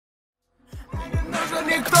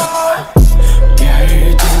Я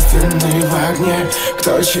единственный в огне,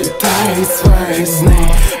 кто читает свои сны.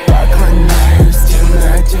 Поклоняюсь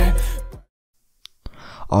темноте.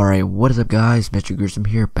 Alright, what is up guys, Mr. Gruesome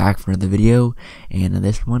here, back for another video, and in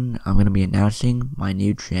this one, I'm going to be announcing my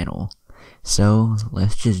new channel. So,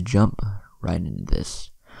 let's just jump right into this.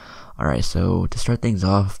 Alright, so to start things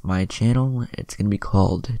off, my channel, it's going to be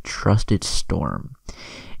called Trusted Storm.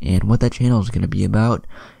 And what that channel is going to be about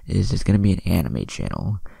is it's going to be an anime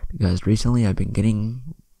channel. Because recently I've been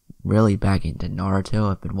getting really back into Naruto.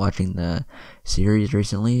 I've been watching the series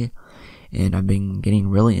recently, and I've been getting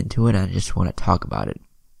really into it, and I just want to talk about it.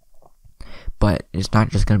 But it's not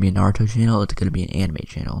just going to be a Naruto channel, it's going to be an anime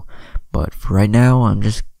channel. But for right now, I'm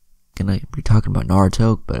just going to be talking about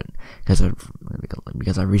Naruto, but because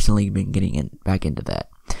I've recently been getting back into that.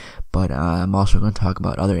 But I'm also going to talk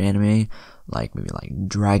about other anime, like maybe like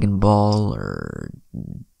Dragon Ball, or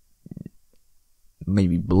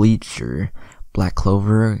maybe Bleach, or Black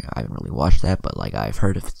Clover. I haven't really watched that, but like I've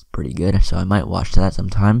heard it's pretty good, so I might watch that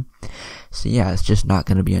sometime. So yeah, it's just not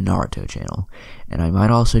going to be a Naruto channel. And I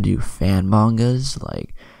might also do fan mangas,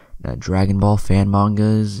 like Dragon Ball fan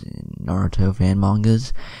mangas, Naruto fan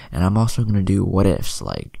mangas, and I'm also going to do what ifs,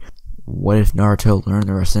 like what if Naruto learned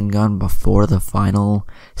the Rasengan before the final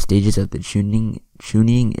stages of the Chunin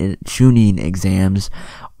exams,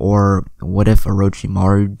 or what if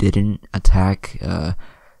Orochimaru didn't attack the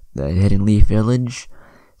Hidden Leaf Village.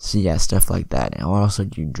 So yeah, stuff like that. And I'll also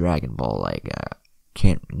do Dragon Ball, like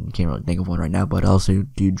can't really think of one right now, but I'll also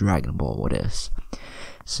do Dragon Ball what ifs.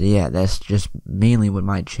 So yeah, that's just mainly what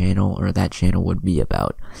my channel, or that channel, would be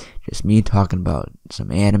about. Just me talking about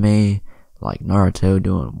some anime like Naruto,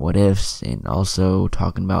 doing what ifs, and also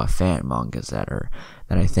talking about fan mangas that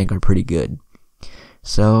I think are pretty good.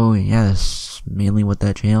 So yeah, that's mainly what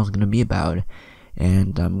that channel is gonna be about.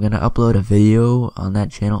 And I'm gonna upload a video on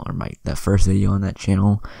that channel, or that first video on that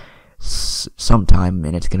channel, sometime,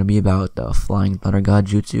 and it's gonna be about the Flying Thunder God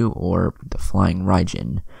Jutsu, or the Flying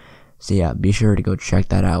Raijin. So yeah, be sure to go check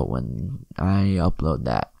that out when I upload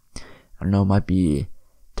that. I don't know, it might be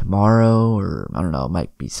tomorrow, or I don't know, it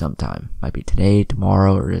might be sometime. It might be today,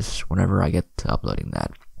 tomorrow, or just whenever I get to uploading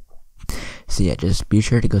that. So yeah, just be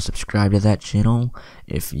sure to go subscribe to that channel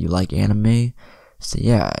if you like anime. So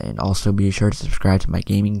yeah, and also be sure to subscribe to my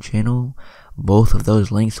gaming channel. Both of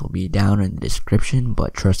those links will be down in the description,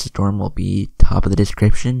 but Trusted Storm will be top of the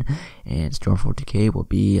description, and Storm42K will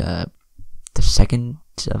be the second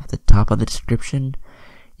of the top of the description.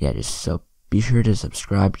 Yeah, just so be sure to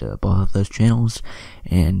subscribe to both of those channels,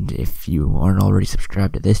 and if you aren't already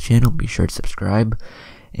subscribed to this channel, be sure to subscribe,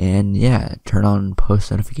 and yeah, turn on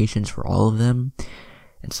post notifications for all of them.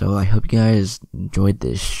 And so I hope you guys enjoyed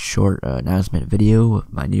this short announcement video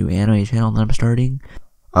of my new anime channel that I'm starting.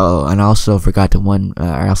 Oh, and I also forgot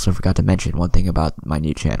to mention one thing about my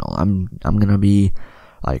new channel. I'm gonna be,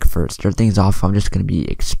 like, for start things off, I'm just gonna be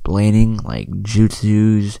explaining like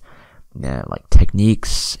jutsus, like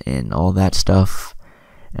techniques and all that stuff,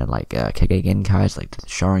 and like Kekkei Genkais, like the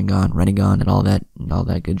Sharingan, Rinnegan, and all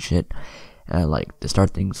that good shit. Like, to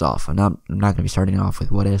start things off, I'm not gonna be starting off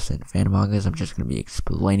with what ifs and fan mangas. I'm just gonna be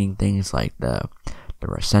explaining things like the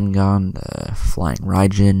Rasengan, the Flying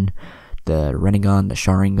Raijin, the Rinnegan, the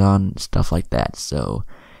Sharingan, stuff like that. So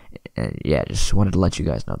yeah, just wanted to let you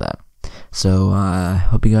guys know that. So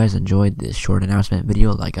hope you guys enjoyed this short announcement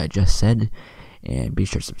video, like I just said, and be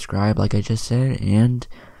sure to subscribe like I just said, and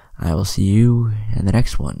I will see you in the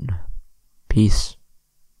next one. Peace.